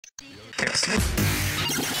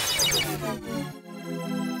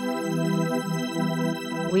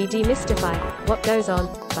We demystify what goes on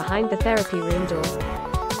behind the therapy room door.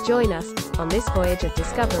 Join us on this voyage of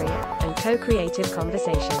discovery and co-creative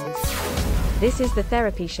conversations. This is The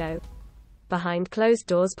Therapy Show, Behind Closed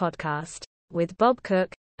Doors podcast, with Bob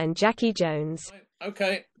Cook and Jackie Jones.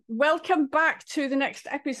 Okay. Welcome back to the next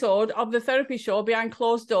episode of The Therapy Show, Behind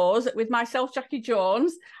Closed Doors, with myself, Jackie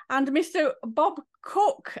Jones, and Mr. Bob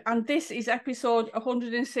Cook. And this is episode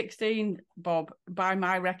 116, Bob, by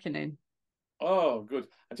my reckoning. Oh, good.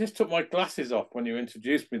 I just took my glasses off when you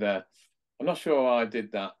introduced me there. I'm not sure why I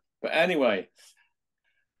did that. But anyway,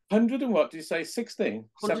 100 and what did you say? 16?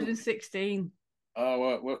 116.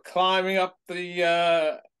 Oh, we're climbing up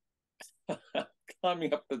the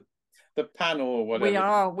the panel or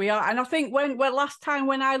whatever. We are. And I think last time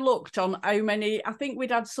when I looked on how many, I think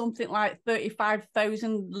we'd had something like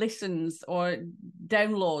 35,000 listens or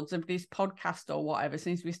downloads of this podcast or whatever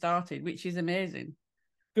since we started, which is amazing.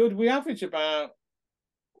 Good. We average about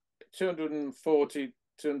 240,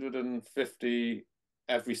 250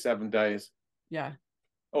 every 7 days. Yeah.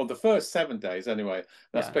 Or the first 7 days anyway.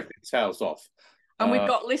 That's expected it tails off. And we've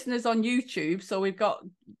got listeners on YouTube, so we've got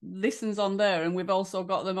listens on there, and we've also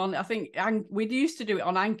got them on, I think, we used to do it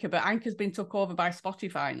on Anchor, but Anchor's been took over by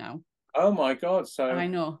Spotify now. Oh my God, so I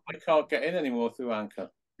know. I can't get in anymore through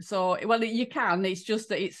Anchor. So, well, you can, it's just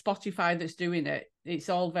that it's Spotify that's doing it. It's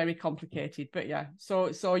all very complicated, but yeah.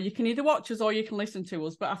 So you can either watch us or you can listen to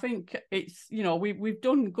us, but I think it's, we've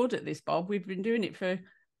done good at this, Bob. We've been doing it for a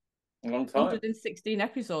long time. 116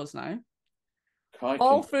 episodes now. Crikey.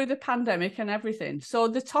 All through the pandemic and everything. So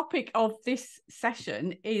the topic of this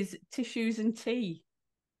session is tissues and tea.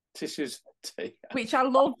 Tissues and tea. Which I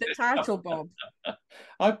love the title, Bob.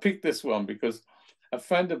 I picked this one because a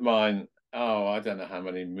friend of mine, I don't know how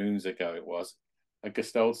many moons ago it was, a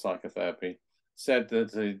Gestalt psychotherapy, said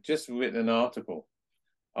that he'd just written an article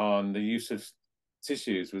on the use of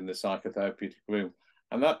tissues within the psychotherapeutic room.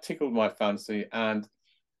 And that tickled my fancy. And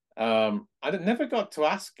I never got to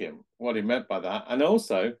ask him what he meant by that, and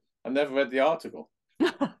also I never read the article.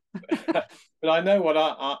 But I know what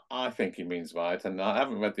I think he means by it, and I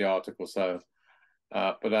haven't read the article, so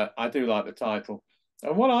but I do like the title.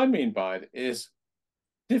 And what I mean by it is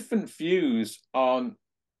different views on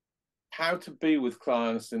how to be with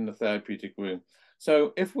clients in the therapeutic room.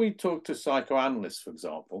 So if we talk to psychoanalysts, for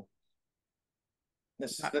example,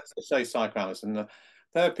 let's say psychoanalysts, and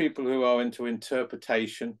there are people who are into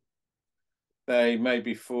interpretation. They may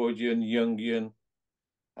be Freudian, Jungian.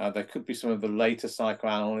 There could be some of the later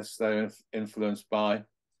psychoanalysts they're influenced by.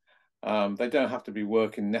 They don't have to be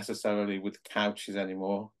working necessarily with couches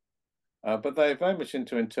anymore, but they're very much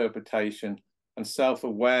into interpretation, and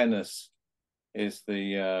self-awareness is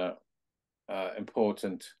the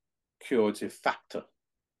important curative factor.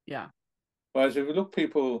 Yeah. Whereas if we look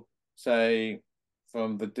people, say,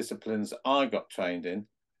 from the disciplines I got trained in,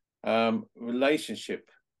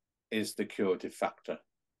 relationship is the curative factor.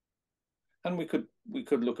 And we could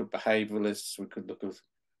look at behavioralists, we could look at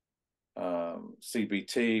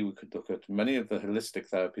CBT, we could look at many of the holistic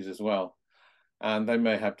therapies as well, and they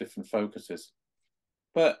may have different focuses.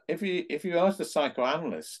 But if you ask the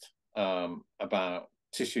psychoanalyst about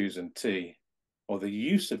tissues and tea, or the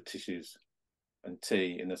use of tissues and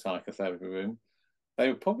tea in the psychotherapy room, they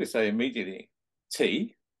would probably say immediately,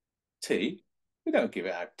 tea, we don't give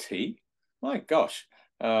out tea. My gosh,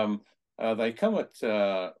 they come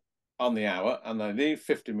at on the hour and they leave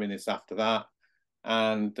 50 minutes after that.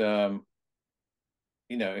 And,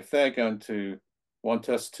 if they're going to want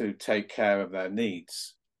us to take care of their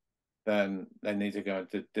needs, then they need to go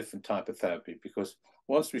into a different type of therapy, because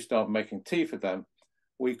once we start making tea for them,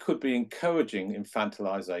 we could be encouraging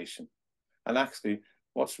infantilization. And actually,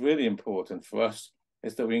 what's really important for us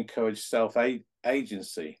is that we encourage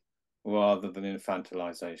self-agency rather than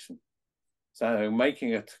infantilization. So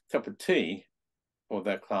making a cup of tea for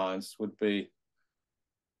their clients would be,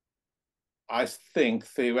 I think,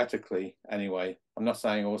 theoretically anyway, I'm not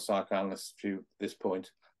saying all psychoanalysts view this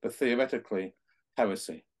point, but theoretically,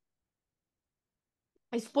 heresy.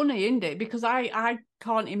 It's funny, isn't it? Because I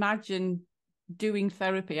can't imagine doing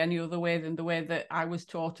therapy any other way than the way that I was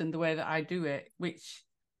taught and the way that I do it, which,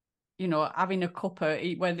 having a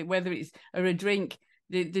cuppa, whether it's a drink,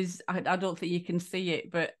 I don't think you can see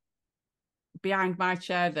it, but behind my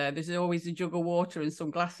chair there's always a jug of water and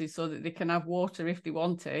some glasses so that they can have water if they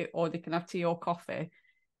want it, or they can have tea or coffee.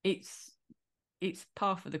 It's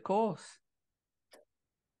part of the course.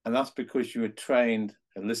 And that's because you were trained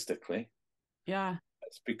holistically. Yeah.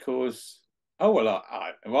 It's because, I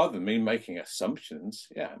rather than me making assumptions,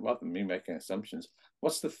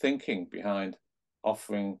 What's the thinking behind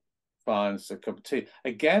offering clients a cup of tea?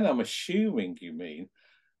 Again, I'm assuming you mean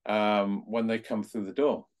when they come through the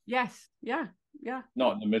door. Yes. Yeah.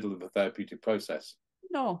 Not in the middle of the therapeutic process.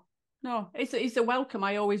 No. It's a welcome.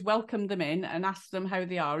 I always welcome them in and ask them how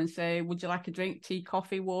they are and say, would you like a drink, tea,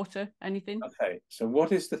 coffee, water, anything? Okay, so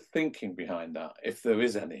what is the thinking behind that, if there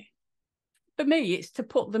is any? For me, it's to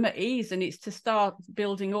put them at ease, and it's to start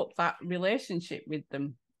building up that relationship with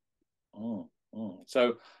them.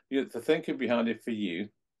 So the thinking behind it for you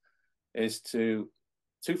is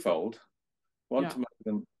twofold. One, to make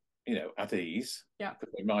them, at ease. Yeah.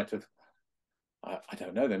 Because they might have, I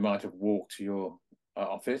don't know, they might have walked to your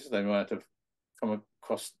office. They might have come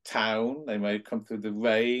across town. They may have come through the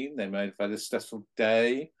rain. They may have had a stressful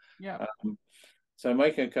day. Yeah. So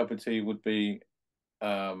making a cup of tea would be,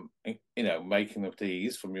 making them at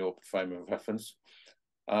ease from your frame of reference.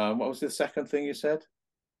 What was the second thing you said?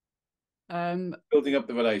 Building up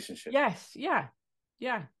the relationship. Yes. Yeah.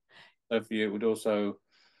 So for you, it would also,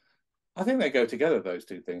 I think they go together, those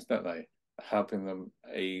two things, don't they? Helping them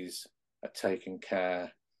ease, taking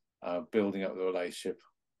care, building up the relationship.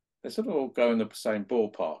 They sort of all go in the same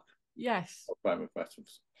ballpark. Yes. Frame of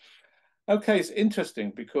reference. Okay, it's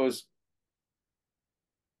interesting because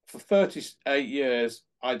for 38 years,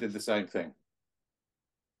 I did the same thing.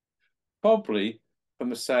 Probably from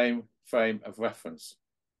the same frame of reference.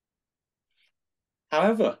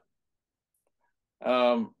 However,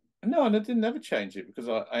 no, and I didn't ever change it because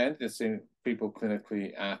I ended up seeing people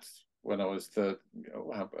clinically when I was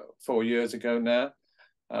 4 years ago now,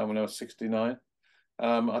 when I was 69.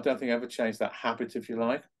 I don't think I ever changed that habit, if you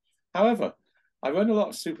like. However, I run a lot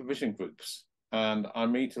of supervision groups and I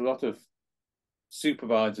meet a lot of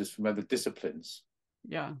supervisors from other disciplines.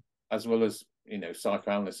 Yeah. As well as,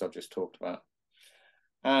 psychoanalysts I've just talked about.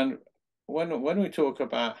 And when we talk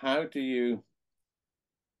about how do you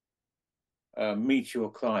meet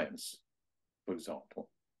your clients, for example,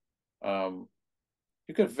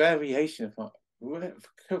 you've got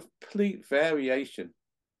complete variation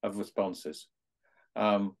of responses.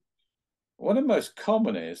 One of the most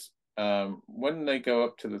common is when they go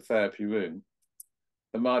up to the therapy room,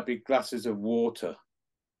 there might be glasses of water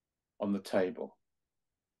on the table,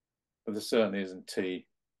 but there certainly isn't tea.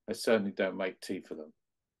 They certainly don't make tea for them.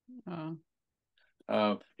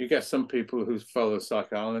 You get some people who follow the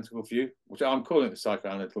psychoanalytical view, which I'm calling the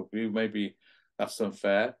psychoanalytical view. Maybe that's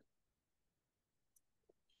unfair.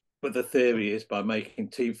 But the theory is by making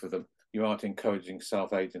tea for them, you aren't encouraging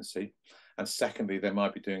self-agency. And secondly, they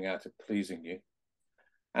might be doing it out of pleasing you.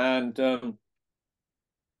 And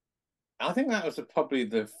I think that was probably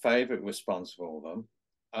the favorite response of all of them.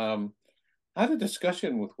 I had a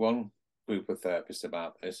discussion with one group of therapists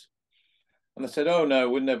about this. And they said, oh, no,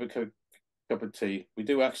 we'll never cook a cup of tea. We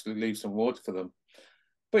do actually leave some water for them.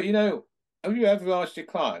 But, have you ever asked your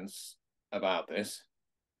clients about this?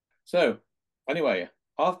 So anyway,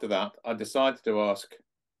 after that, I decided to ask,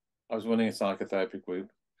 I was running a psychotherapy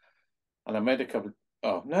group and I made a cup of,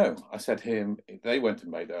 oh, no, I said him, they went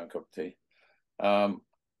and made their own cup of tea.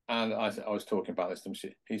 And I was talking about this to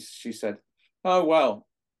him. She said, oh, well,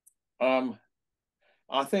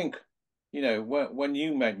 I think, when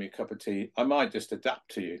you make me a cup of tea, I might just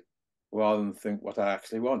adapt to you rather than think what I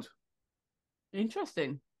actually want.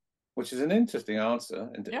 Interesting. Which is an interesting answer.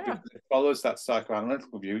 And yeah. It follows that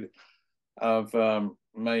psychoanalytical view of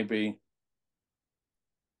maybe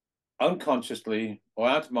unconsciously or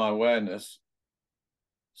out of my awareness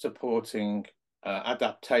supporting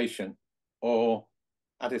adaptation or,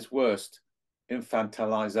 at its worst,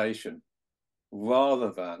 infantilization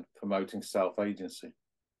rather than promoting self-agency.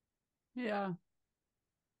 Yeah.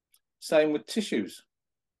 Same with tissues,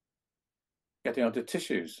 getting onto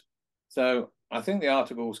tissues. So I think the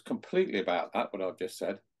article was completely about that, what I've just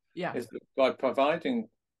said. Yeah. Is that by providing,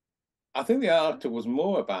 I think the article was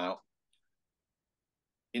more about,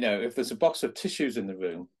 if there's a box of tissues in the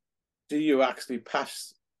room, do you actually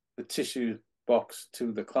pass the tissue box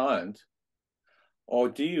to the client, or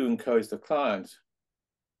do you encourage the client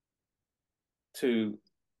to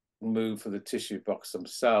move for the tissue box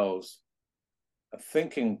themselves?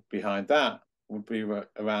 Thinking behind that would be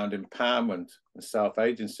around empowerment and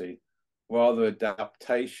self-agency, rather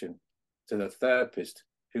adaptation to the therapist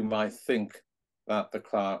who might think that the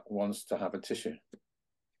client wants to have a tissue.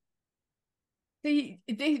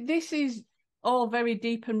 This is all very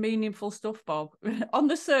deep and meaningful stuff, Bob. On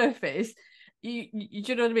the surface, you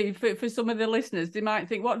know what I mean? For some of the listeners, they might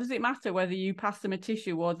think, what does it matter whether you pass them a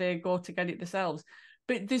tissue or they go to get it themselves?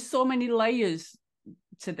 But there's so many layers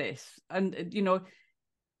to this. And,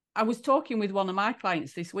 I was talking with one of my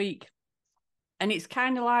clients this week, and it's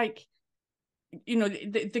kind of like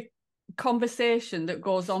the conversation that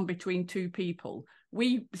goes on between two people.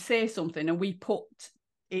 We say something and we put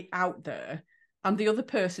it out there, and the other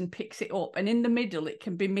person picks it up, and in the middle it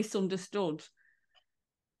can be misunderstood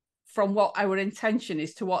from what our intention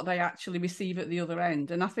is to what they actually receive at the other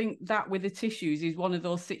end. And I think that with the tissues is one of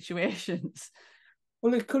those situations.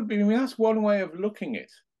 Well, it could be. I mean, that's one way of looking at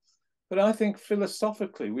it. But I think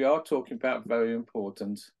philosophically, we are talking about very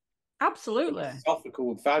important Absolutely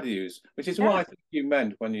philosophical values, which is what I think you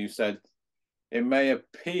meant when you said it may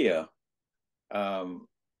appear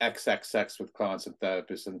XXX with clients and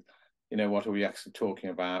therapists, and what are we actually talking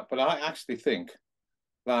about? But I actually think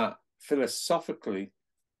that philosophically,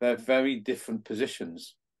 they're very different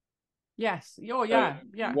positions. Yes. Oh, yeah. So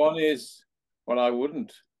yeah. One is, well, I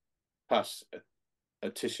wouldn't pass a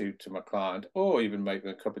tissue to my client or even make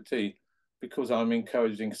them a cup of tea because I'm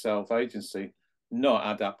encouraging self-agency, not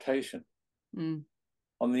adaptation. Mm.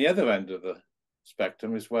 On the other end of the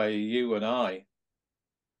spectrum is where you and I,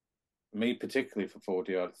 me particularly for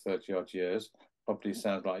 40 odd, 30 odd years, probably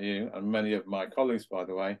sounds like you, and many of my colleagues, by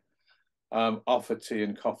the way, offer tea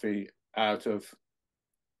and coffee out of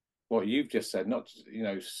what you've just said, not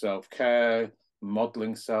self-care,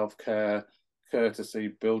 modeling self-care, courtesy,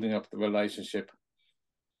 building up the relationship.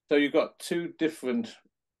 So you've got two different,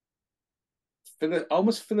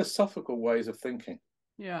 almost philosophical ways of thinking.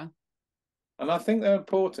 Yeah. And I think they're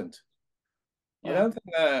important. Yeah. I don't think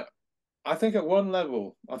they're, I think at one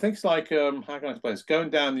level, I think it's like, how can I explain this? Going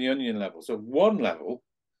down the onion level. So one level,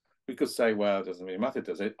 we could say, well, it doesn't really matter,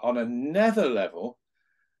 does it? On another level,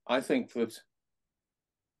 I think that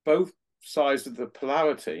both sides of the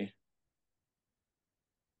polarity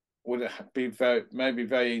would be maybe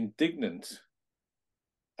very indignant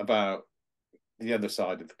about the other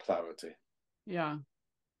side of the polarity. Yeah.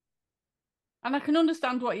 And I can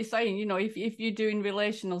understand what you're saying. If you're doing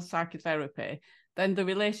relational psychotherapy, then the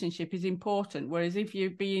relationship is important. Whereas if you're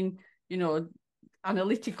being,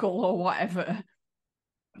 analytical or whatever,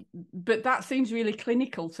 but that seems really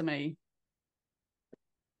clinical to me.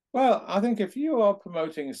 Well, I think if you are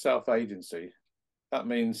promoting self-agency, that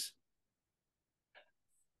means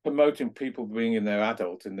promoting people being in their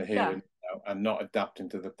adult in the here and now and not adapting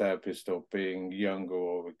to the therapist or being young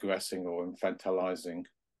or regressing or infantilizing,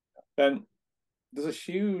 then there's a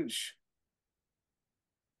huge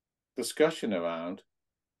discussion around,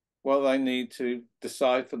 well, they need to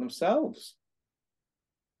decide for themselves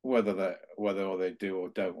whether they do or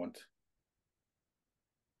don't want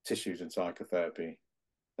tissues and psychotherapy.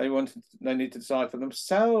 They need to decide for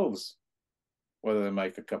themselves whether they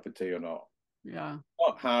make a cup of tea or not. Yeah.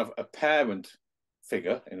 Not have a parent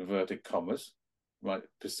figure, in inverted commas, might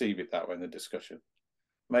perceive it that way in the discussion,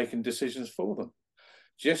 making decisions for them,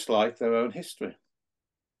 just like their own history.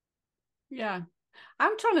 Yeah.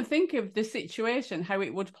 I'm trying to think of the situation, how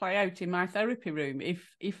it would play out in my therapy room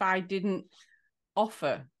if I didn't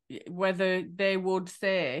offer, whether they would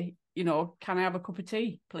say, can I have a cup of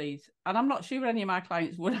tea, please? And I'm not sure any of my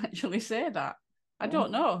clients would actually say that. I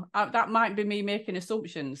don't know. That might be me making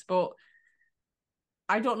assumptions, but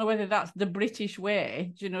I don't know whether that's the British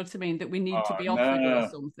way. Do you know what I mean? That we need to be offered or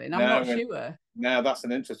something. I'm not sure. Now that's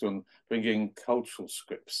an interesting one, bringing cultural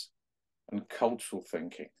scripts and cultural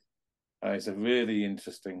thinking. It's a really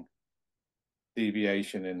interesting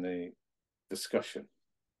deviation in the discussion.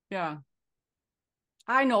 Yeah.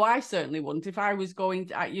 I know I certainly wouldn't. If I was going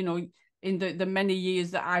to, in the many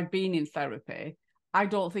years that I've been in therapy, I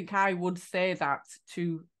don't think I would say that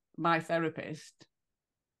to my therapist.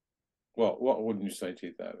 What wouldn't you say to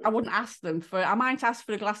your therapist? I wouldn't ask them I might ask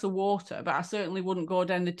for a glass of water, but I certainly wouldn't go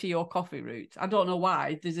down the tea or coffee route. I don't know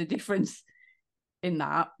why. There's a difference in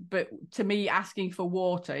that. But to me, asking for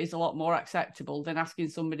water is a lot more acceptable than asking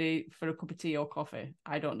somebody for a cup of tea or coffee.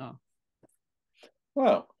 I don't know.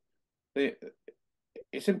 Well,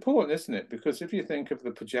 it's important, isn't it? Because if you think of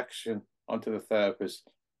the projection onto the therapist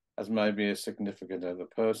as maybe a significant other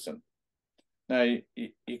person, now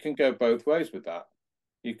you can go both ways with that.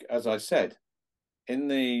 As I said, in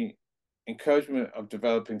the encouragement of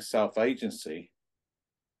developing self-agency,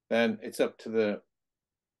 then it's up to the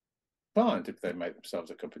client if they make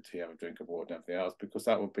themselves a cup of tea, have a drink of water, and everything else, because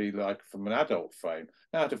that would be like from an adult frame.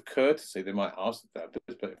 Now, out of courtesy, they might ask the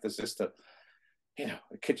therapist, but if there's just a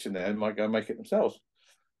kitchen there, they might go and make it themselves.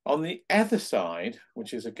 On the other side,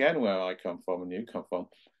 which is again where I come from and you come from,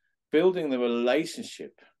 building the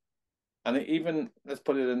relationship, and even, let's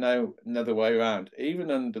put it another way around,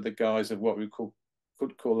 even under the guise of what we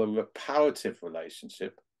could call a reparative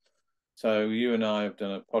relationship. So you and I have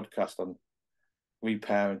done a podcast on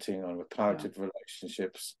reparenting, on reparative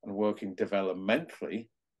relationships and working developmentally.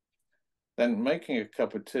 Then making a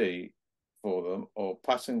cup of tea for them or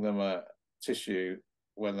passing them a tissue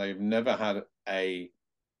when they've never had a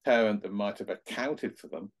parent that might have accounted for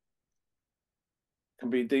them can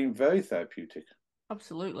be deemed very therapeutic.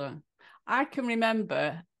 Absolutely. I can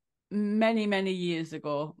remember many, many years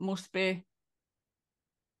ago, must be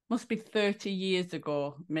 30 years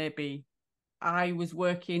ago, maybe, I was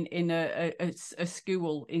working in a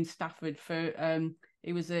school in Stafford for,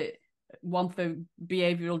 it was one for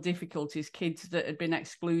behavioural difficulties, kids that had been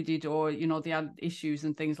excluded or, you know, they had issues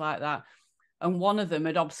and things like that. And one of them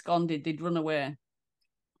had absconded, they'd run away.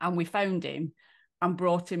 And we found him and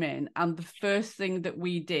brought him in. And the first thing that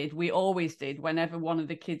we always did, whenever one of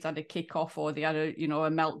the kids had a kick off or they had a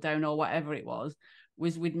meltdown or whatever it was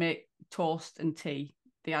we'd make toast and tea.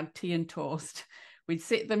 They had tea and toast. We'd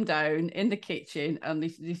sit them down in the kitchen and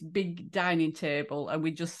this big dining table, and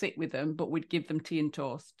we'd just sit with them, but we'd give them tea and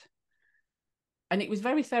toast. And it was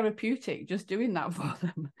very therapeutic just doing that for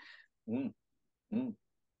them.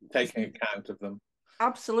 Taking account of them.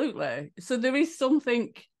 Absolutely. So there is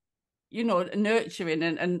something, you know, nurturing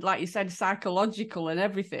and like you said, psychological and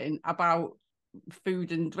everything about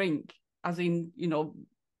food and drink, as in, you know,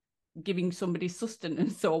 giving somebody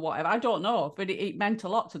sustenance or whatever. I don't know, but it meant a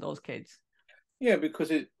lot to those kids. Yeah, because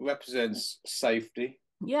it represents safety.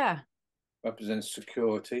 Yeah. Represents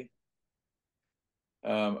security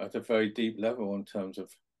at a very deep level in terms of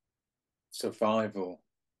survival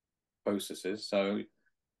processes. So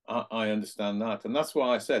I understand that. And that's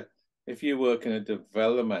why I said, if you work in a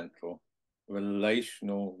developmental,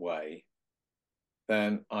 relational way,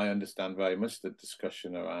 then I understand very much the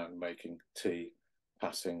discussion around making tea,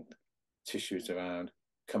 passing tissues around,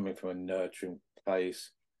 coming from a nurturing place,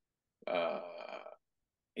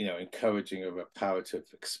 you know, encouraging a reparative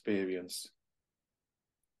experience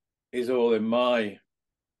is all in my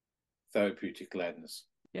therapeutic lens.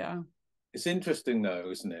 Yeah. It's interesting though,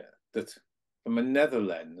 isn't it, that from another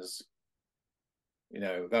lens, you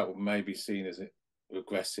know, that may be seen as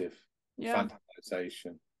regressive,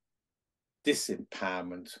 fantasization,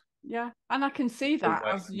 disempowerment. Yeah. And I can see that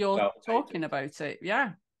as you're talking about it.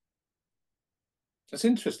 Yeah. It's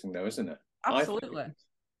interesting though, isn't it? Absolutely.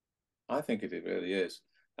 I think it really is.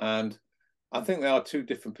 And I think there are two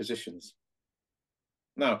different positions.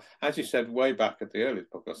 Now, as you said way back at the earlier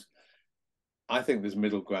podcast, I think there's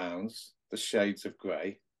middle grounds, the shades of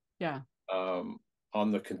grey. Yeah. On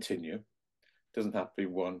the continuum. It doesn't have to be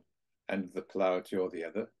one end of the polarity or the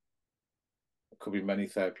other. There could be many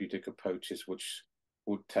therapeutic approaches which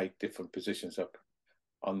would take different positions up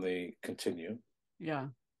on the continuum. Yeah.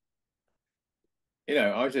 You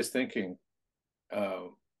know, I was just thinking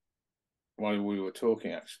while we were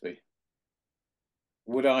talking, actually,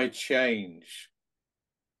 would I change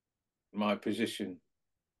my position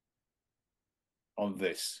on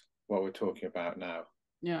this, what we're talking about now?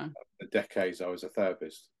 Yeah. The decades I was a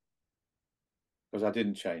therapist, because I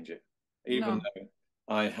didn't change it, even though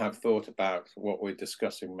I have thought about what we're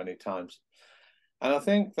discussing many times. And I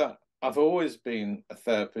think that I've always been a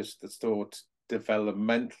therapist that's thought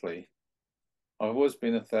developmentally. I've always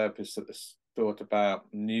been a therapist that's thought about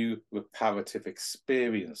new reparative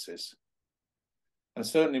experiences. And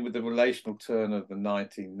certainly with the relational turn of the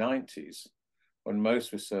 1990s, when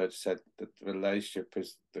most research said that the relationship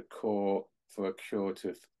is the core for a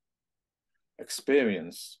curative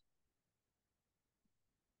experience,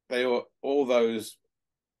 all those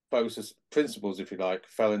process principles, if you like,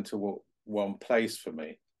 fell into one place for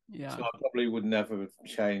me. Yeah. So I probably would never have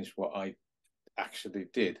changed what I actually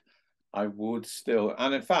did. I would still,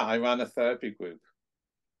 and in fact, I ran a therapy group.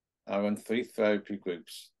 I run 3 therapy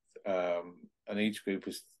groups, and each group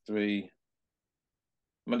is 3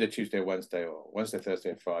 Monday, Tuesday, Wednesday, or Wednesday, Thursday,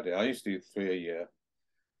 and Friday. I used to do 3 a year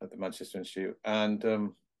at the Manchester Institute, and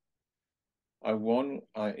I ran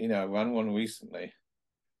one recently,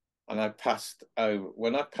 and I passed over.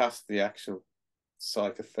 When I passed the actual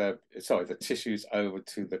the tissues over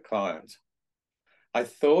to the client, I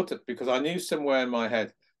thought, because I knew somewhere in my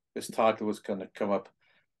head this title was going to come up,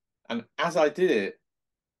 and as I did it,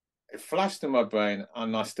 it flashed in my brain,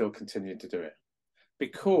 and I still continued to do it,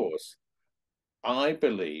 because I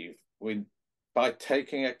believe by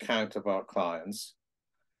taking account of our clients,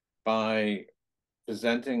 by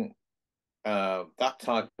presenting that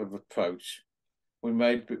type of approach,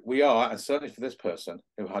 we are, and certainly for this person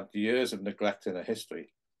who had years of neglect in a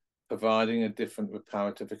history, providing a different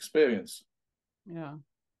reparative experience. Yeah.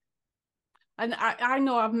 And I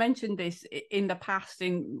know I've mentioned this in the past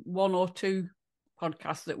in 1 or 2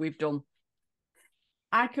 podcasts that we've done.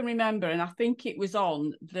 I can remember, and I think it was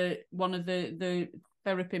on one of the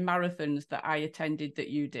therapy marathons that I attended that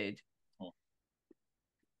you did,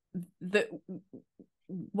 that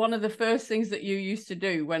one of the first things that you used to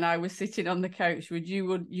do when I was sitting on the couch would you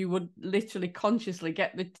would literally consciously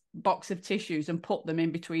get the box of tissues and put them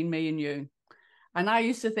in between me and you. And I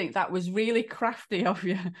used to think that was really crafty of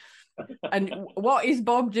you. And what is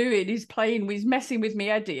Bob doing? He's messing with me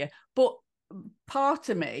head here. But part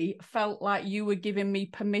of me felt like you were giving me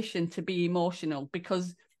permission to be emotional,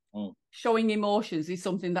 because showing emotions is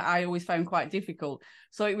something that I always found quite difficult.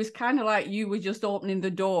 So it was kind of like you were just opening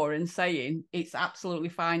the door and saying, it's absolutely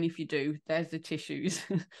fine if you do. There's the tissues.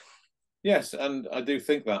 Yes, and I do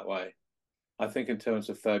think that way. I think in terms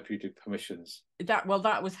of therapeutic permissions. That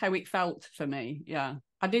was how it felt for me. Yeah.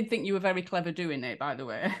 I did think you were very clever doing it, by the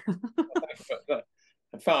way.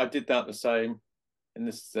 In fact, I did that the same in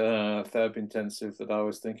this therapy intensive that I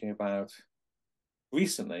was thinking about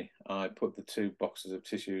recently. I put the 2 boxes of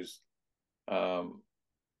tissues, 3,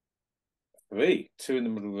 2 in the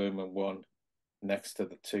middle room and 1 next to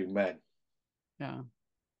the 2 men. Yeah.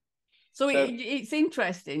 So it's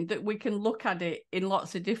interesting that we can look at it in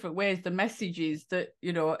lots of different ways. The messages that,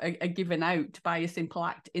 are given out by a simple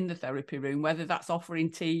act in the therapy room, whether that's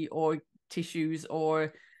offering tea or tissues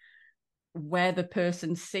or where the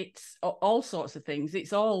person sits, or all sorts of things.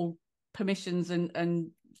 It's all permissions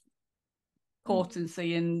and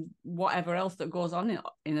potency and whatever else that goes on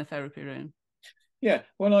in a therapy room. Yeah,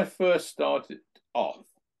 when I first started off,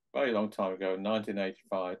 very long time ago, in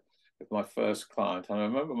 1985, with my first client, and I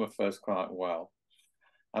remember my first client well,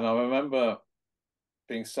 and I remember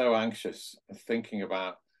being so anxious and thinking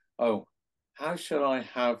about, how should I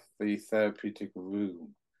have the therapeutic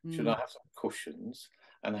room? Should I have some cushions?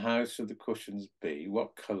 And how should the cushions be?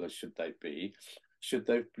 What colour should they be? Should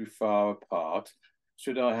they be far apart?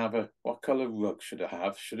 Should I have what colour rug should I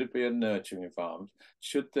have? Should it be a nurturing environment?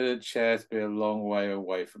 Should the chairs be a long way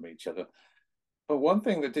away from each other? But one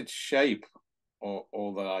thing that did shape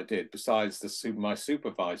all that I did, besides my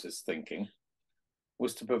supervisor's thinking,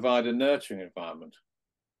 was to provide a nurturing environment.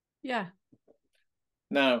 Yeah.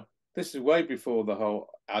 Now, this is way before the whole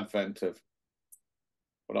advent of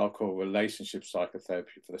what I'll call relationship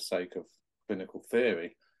psychotherapy for the sake of clinical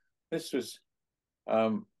theory. This was,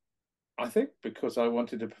 I think, because I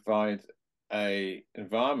wanted to provide an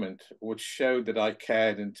environment which showed that I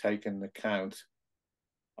cared and taken account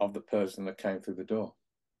of the person that came through the door.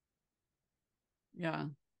 Yeah.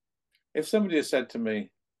 If somebody had said to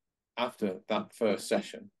me after that first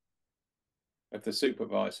session, if the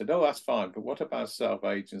supervisor said, "Oh, that's fine, but what about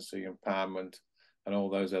self-agency, empowerment, and all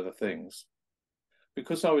those other things?"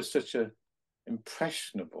 Because I was such an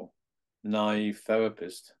impressionable, naive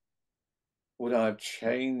therapist, would I have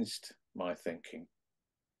changed my thinking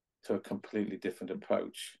to a completely different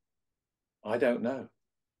approach? I don't know.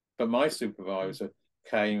 But my supervisor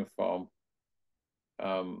came from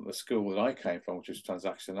the school that I came from, which was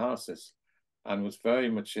transaction analysis, and was very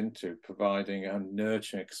much into providing a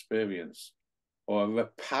nurturing experience or a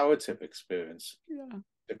reparative experience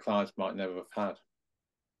that clients might never have had.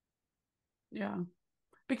 Yeah.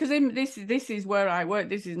 Because this is where I work.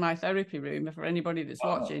 This is my therapy room for anybody that's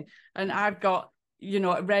watching. And I've got,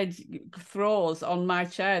 red throws on my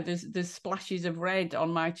chair. There's splashes of red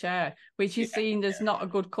on my chair, which is seen as not a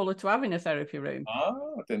good colour to have in a therapy room.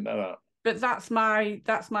 Oh, I didn't know that. But that's my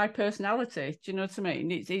personality. Do you know what I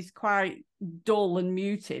mean? It's quite dull and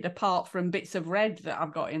muted, apart from bits of red that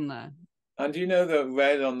I've got in there. And you know that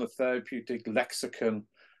red on the therapeutic lexicon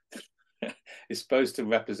is supposed to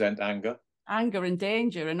represent anger? Anger and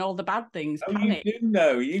danger and all the bad things. Panic.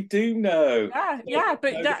 You do know. Yeah,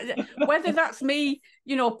 but whether that's me,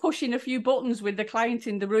 pushing a few buttons with the client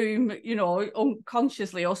in the room,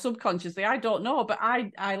 unconsciously or subconsciously, I don't know. But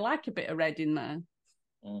I like a bit of red in there.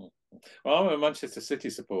 Well, I'm a Manchester City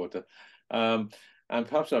supporter, and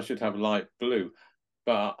perhaps I should have light blue,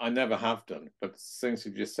 but I never have done. But since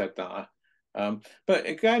you've just said that, but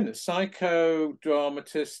again,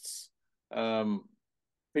 psychodramatists,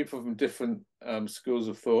 people from different schools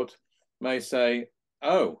of thought may say,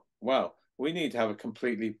 "Oh, well, we need to have a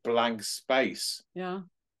completely blank space." Yeah.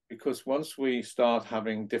 Because once we start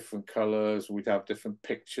having different colors, we have different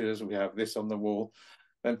pictures, we have this on the wall,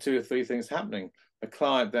 then 2 or 3 things happening. The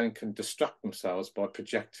client then can distract themselves by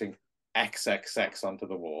projecting XXX onto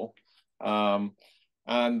the wall,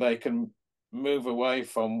 and they can move away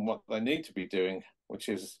from what they need to be doing, which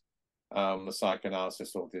is the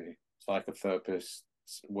psychoanalysis or the psychotherapist's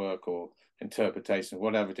work or interpretation,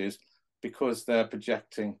 whatever it is, because they're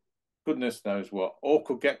projecting goodness knows what, or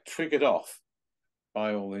could get triggered off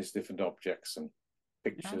by all these different objects and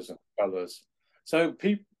pictures and colors. So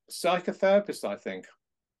psychotherapists, I think,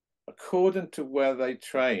 according to where they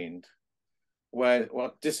trained,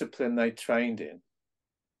 what discipline they trained in,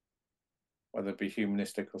 whether it be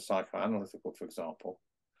humanistic or psychoanalytical, for example,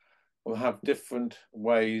 will have different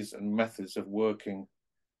ways and methods of working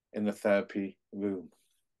in the therapy room.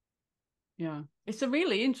 Yeah, it's a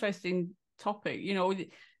really interesting topic, you know,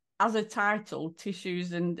 as a title,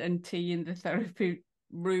 tissues and tea in the therapy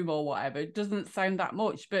room or whatever. It doesn't sound that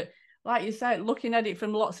much, but like you said, looking at it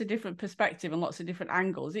from lots of different perspectives and lots of different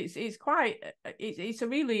angles, it's a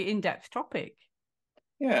really in-depth topic.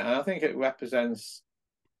 Yeah, and I think it represents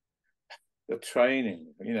the training,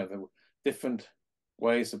 you know, the different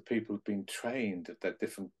ways that people have been trained at their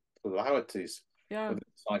different polarities, Yeah, whether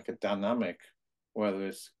it's psychodynamic, whether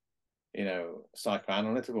it's, you know,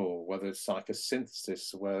 psychoanalytical, whether it's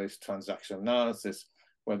psychosynthesis, whether it's transaction analysis,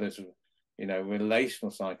 whether it's, you know,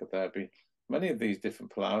 relational psychotherapy. Many of these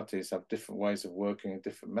different polarities have different ways of working and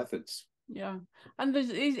different methods. yeah. And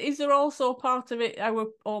is there also part of it our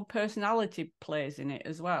own personality plays in it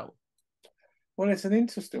as well? Well, it's an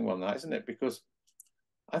interesting one, that, isn't it? Because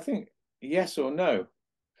I think yes or no.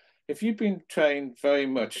 If you've been trained very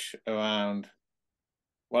much around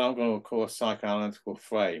what I'm going to call a psychoanalytical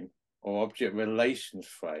frame or object relations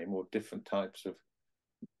frame, or different types of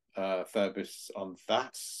therapists on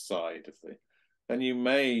that side of the, then you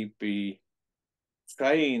may be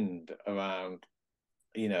trained around,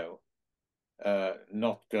 you know,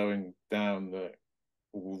 not going down the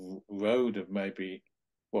road of maybe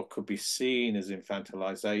what could be seen as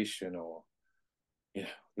infantilization, or, you know,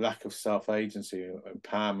 lack of self-agency,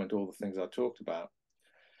 empowerment, all the things I talked about.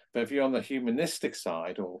 But if you're on the humanistic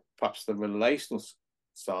side, or perhaps the relational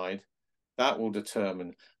side, that will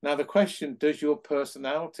determine. Now, the question, does your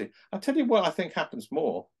personality, I'll tell you what I think happens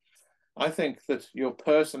more. I think that your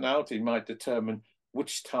personality might determine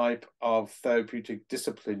which type of therapeutic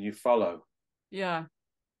discipline you follow. Yeah,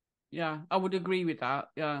 I would agree with that.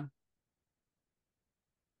 Yeah.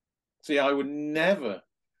 See, I would never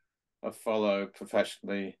have followed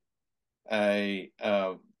professionally a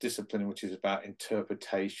discipline which is about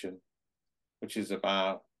interpretation, which is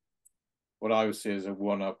about what I would see as a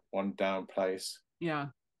one up, one down place. Yeah,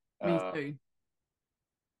 me too.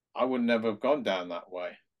 I would never have gone down that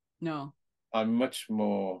way. No. I'm much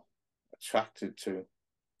more attracted to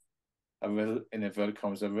in inverted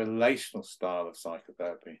commas, a relational style of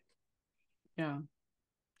psychotherapy. Yeah.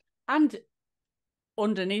 And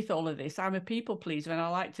underneath all of this, I'm a people pleaser and I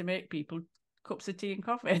like to make people cups of tea and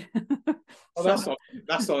coffee. Well,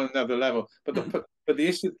 that's on another level. But the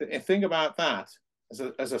issue, the thing about that,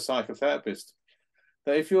 as a psychotherapist,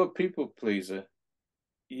 that if you're a people pleaser,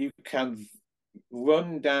 you can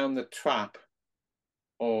run down the trap,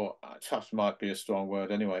 or traps might be a strong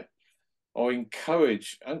word anyway, or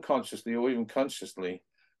encourage unconsciously or even consciously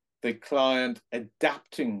the client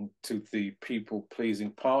adapting to the people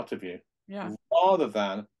pleasing part of you, yeah, rather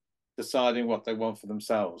than deciding what they want for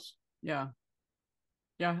themselves. Yeah.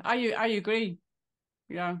 I agree.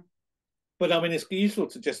 Yeah. But I mean, it's useful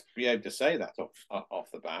to just be able to say that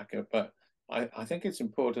off the back. But I think it's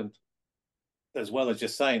important, as well as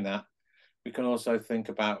just saying that, we can also think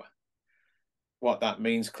about what that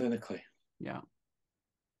means clinically. Yeah.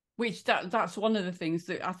 Which that's one of the things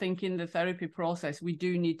that I think in the therapy process, we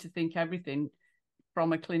do need to think everything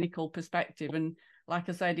from a clinical perspective. And like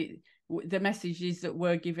I said, the messages that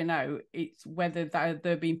we're giving out, it's whether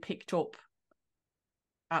they're being picked up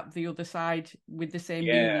at the other side with the same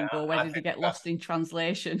meaning, or whether they get lost in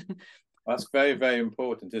translation. That's very, very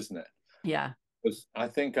important, isn't it? Yeah. Because I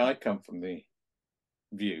think I come from the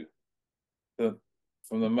view that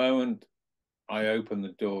from the moment I open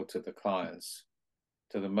the door to the clients,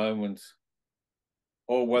 to the moment,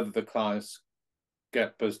 or whether the clients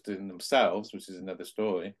get buzzed in themselves, which is another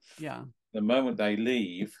story. Yeah. The moment they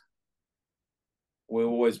leave, we're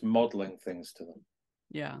always modeling things to them.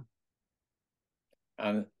 Yeah.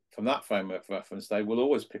 And from that framework of reference, they will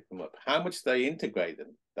always pick them up. How much they integrate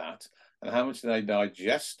that and how much they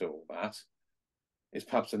digest all that is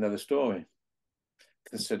perhaps another story,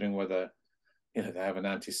 considering whether, you know, they have an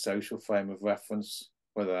antisocial frame of reference,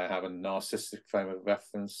 whether they have a narcissistic frame of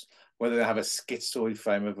reference, whether they have a schizoid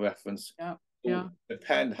frame of reference. Yeah.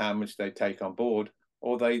 Depend how much they take on board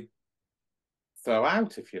or they throw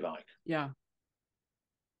out, if you like. Yeah.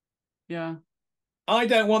 I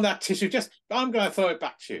don't want that tissue. I'm going to throw it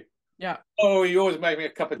back to you. Yeah. Oh, you always make me a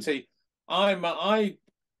cup of tea. And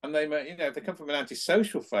they, you know, if they come from an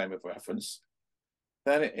antisocial frame of reference,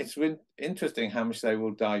 then it's really interesting how much they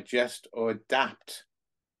will digest or adapt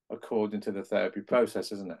according to the therapy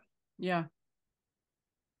process, isn't it? Yeah.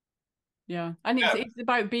 And it's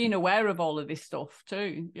about being aware of all of this stuff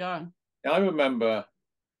too. Yeah. I remember,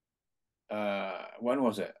 when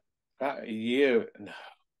was it? About 2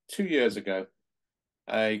 years ago,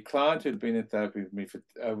 a client who'd been in therapy with me for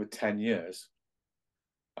over 10 years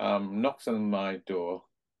knocked on my door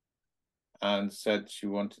and said she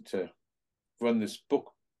wanted to run this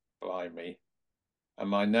book by me, and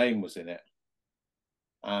my name was in it,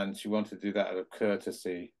 and she wanted to do that out of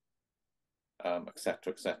courtesy,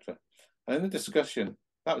 etc., etc. And in the discussion,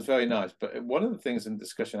 that was very nice. But one of the things in the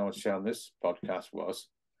discussion I would share on this podcast was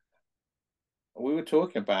we were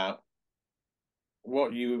talking about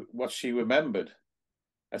what she remembered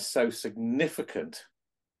as so significant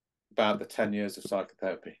about the 10 years of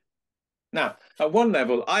psychotherapy. Now, at one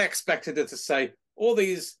level, I expected her to say all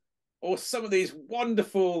these, or some of these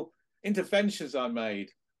wonderful interventions I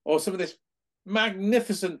made, or some of this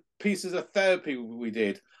magnificent pieces of therapy we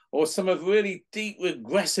did, or some of really deep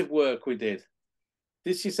regressive work we did.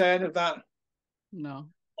 Did she say any of that? No.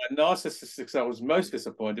 My narcissistic self was most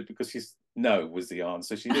disappointed because no was the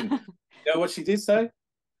answer. She didn't. You know what she did say?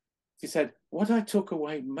 She said, what I took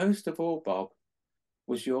away most of all, Bob,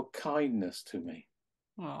 was your kindness to me.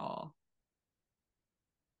 Oh.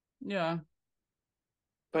 Yeah.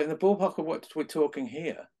 But in the ballpark of what we're talking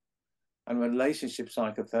here, and relationship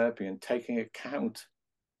psychotherapy and taking account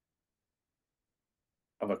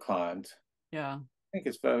of a client, yeah, I think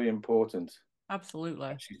it's very important.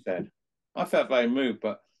 Absolutely. She said. I felt very moved,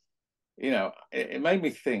 but, you know, it made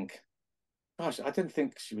me think, gosh, I didn't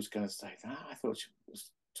think she was going to say that. I thought she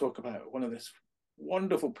was talk about one of these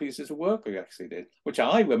wonderful pieces of work we actually did, which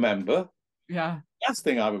I remember. Yeah. Last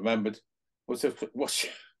thing I remembered was what she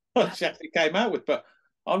actually came out with. But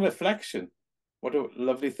on reflection, what a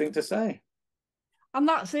lovely thing to say. And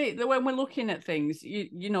that's it. That when we're looking at things,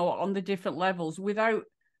 you know, on the different levels, without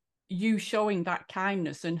you showing that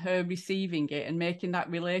kindness and her receiving it and making that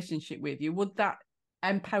relationship with you, would that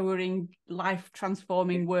empowering,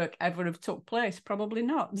 life-transforming work ever have took place? Probably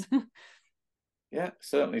not. Yeah,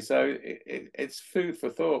 certainly. So it's food for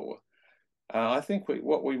thought. I think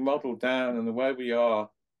what we model down and the way we are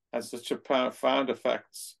has such a profound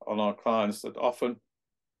effects on our clients that often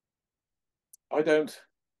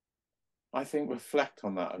I think reflect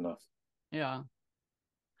on that enough. Yeah.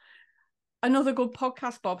 Another good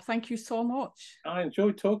podcast, Bob. Thank you so much. I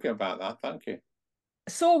enjoyed talking about that. Thank you.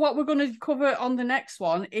 So what we're going to cover on the next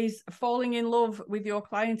one is falling in love with your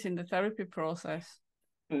client in the therapy process.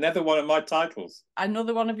 Another one of my titles.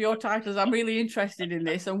 Another one of your titles. I'm really interested in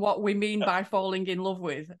this and what we mean by falling in love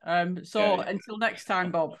with. Until next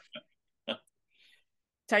time, Bob.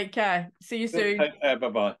 Take care. See you soon. Take care.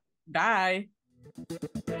 Bye-bye. Bye.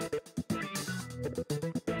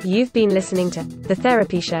 You've been listening to The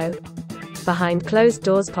Therapy Show, Behind Closed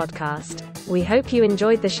Doors podcast. We hope you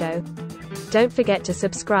enjoyed the show. Don't forget to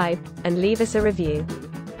subscribe and leave us a review.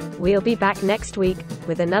 We'll be back next week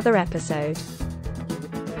with another episode.